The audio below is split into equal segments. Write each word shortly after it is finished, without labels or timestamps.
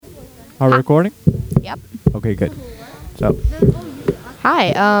Are we recording? Yep. Okay, good. So,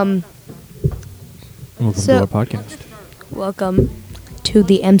 Hi. welcome So- to our podcast. Welcome to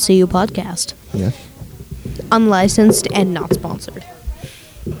the MCU podcast. Yes. Unlicensed and not sponsored.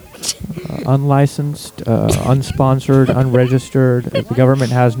 Unlicensed, unsponsored, unregistered. The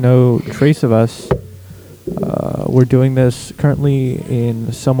government has no trace of us. We're doing this currently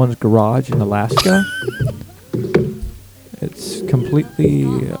in someone's garage in Alaska. It's completely,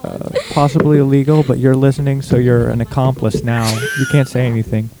 possibly illegal, but you're listening, so you're an accomplice now. You can't say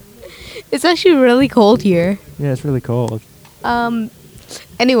anything. It's actually really cold here. Yeah, it's really cold.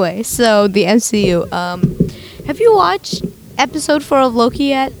 Anyway, so the MCU. Have you watched episode 4 of Loki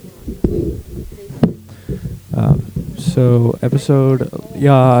yet?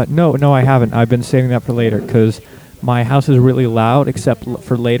 No, I haven't. I've been saving that for later because my house is really loud, except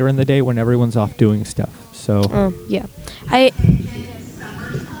for later in the day when everyone's off doing stuff. So Yeah.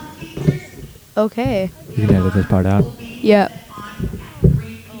 Okay. you can edit this part out. Yeah.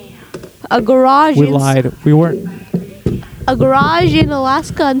 A garage. We lied. We weren't. A garage in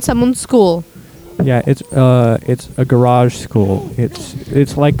Alaska in someone's school. Yeah, it's a garage school.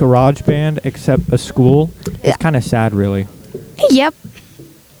 It's like Garage Band except a school. Yeah. It's kind of sad, really. Yep.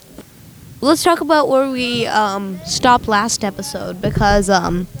 Let's talk about where we stopped last episode because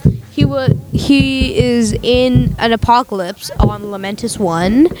he is in an apocalypse on Lamentus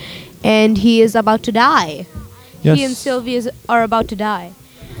 1 and he is about to die. Yes. He and Sylvia are about to die.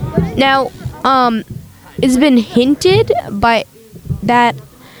 Now, it's been hinted by that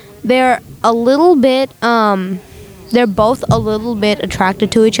they're a little bit they're both a little bit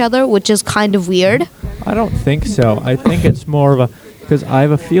attracted to each other, which is kind of weird. I don't think so. I think it's more of a because I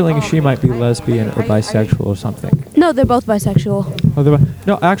have a feeling she might be lesbian or bisexual or something. No, they're both bisexual. Oh,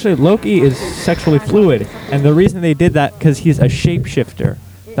 no, actually, Loki is sexually fluid, and the reason they did that because he's a shapeshifter.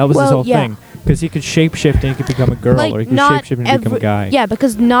 That was his whole thing. Because he could shapeshift and he could become a girl, or he could shapeshift and become a guy. Yeah,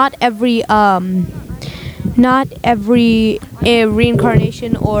 because not every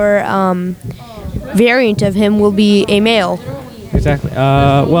reincarnation or variant of him will be a male. Exactly.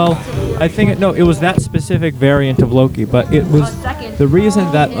 Well, I think it was that specific variant of Loki, but it was the reason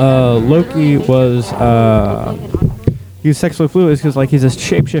that Loki was he's sexually fluid is because he's a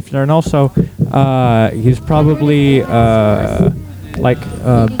shapeshifter, and also he's probably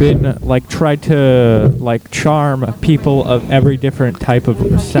been tried to charm people of every different type of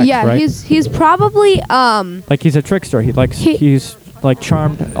sex, yeah, right? he's probably he's a trickster. He's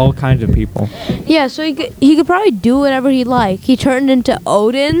charmed all kinds of people. Yeah, so he could probably do whatever he liked. He turned into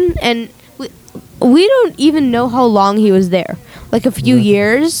Odin, and we don't even know how long he was there. Like a few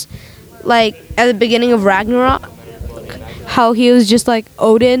years, like at the beginning of Ragnarok, how he was just like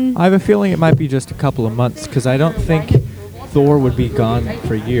Odin. I have a feeling it might be just a couple of months because I don't think Thor would be gone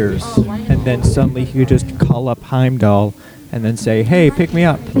for years, and then suddenly he could just call up Heimdall and then say, "Hey, pick me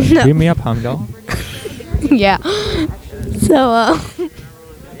up, beam me up, Heimdall." Yeah. So,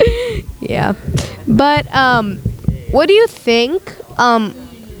 yeah. But, what do you think,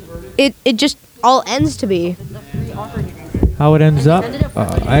 it just all ends to be? How it ends up?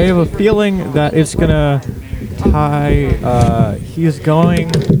 I have a feeling that it's gonna tie, he's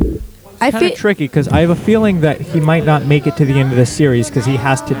going... It's kind of tricky, because I have a feeling that he might not make it to the end of the series, because he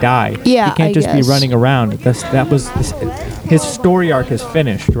has to die. Yeah, he can't I just guess. be running around. His story arc is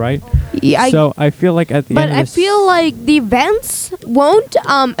finished, right? Yeah, so I feel like at the end of I feel like the events won't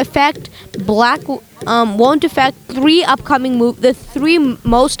affect won't affect the three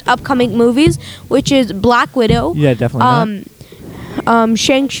most upcoming movies, which is Black Widow. Yeah, definitely not.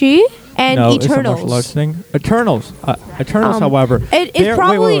 Shang-Chi and No, Eternals. it's a martial arts thing. Eternals, however, it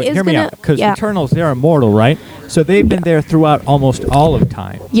probably is hear me gonna- out, because yeah. Eternals, they're immortal, right? So they've been there throughout almost all of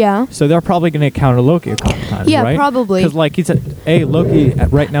time. Yeah. So they're probably going to encounter Loki a couple times, Yeah, right? probably. Because Loki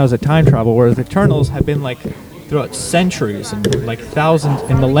right now is a time travel, whereas Eternals have been throughout centuries and thousands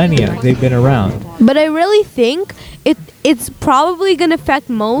and millennia they've been around. But I really think it's probably gonna affect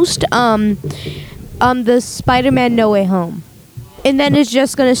most the Spider-Man No Way Home. And then it's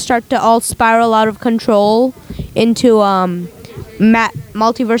just going to start to all spiral out of control into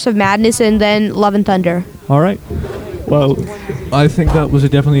Multiverse of Madness and then Love and Thunder. All right. Well, I think that was a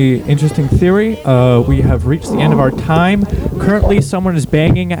definitely interesting theory. We have reached the end of our time. Currently, someone is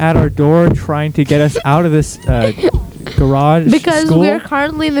banging at our door trying to get us out of this garage because school. we're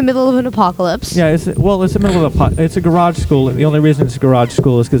currently in the middle of an apocalypse. Yeah, it's the middle of it's a garage school. And the only reason it's a garage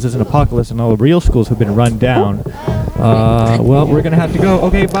school is because it's an apocalypse and all the real schools have been run down. Well, we're going to have to go.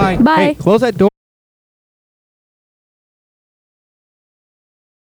 Okay, bye. Bye. Hey, close that door.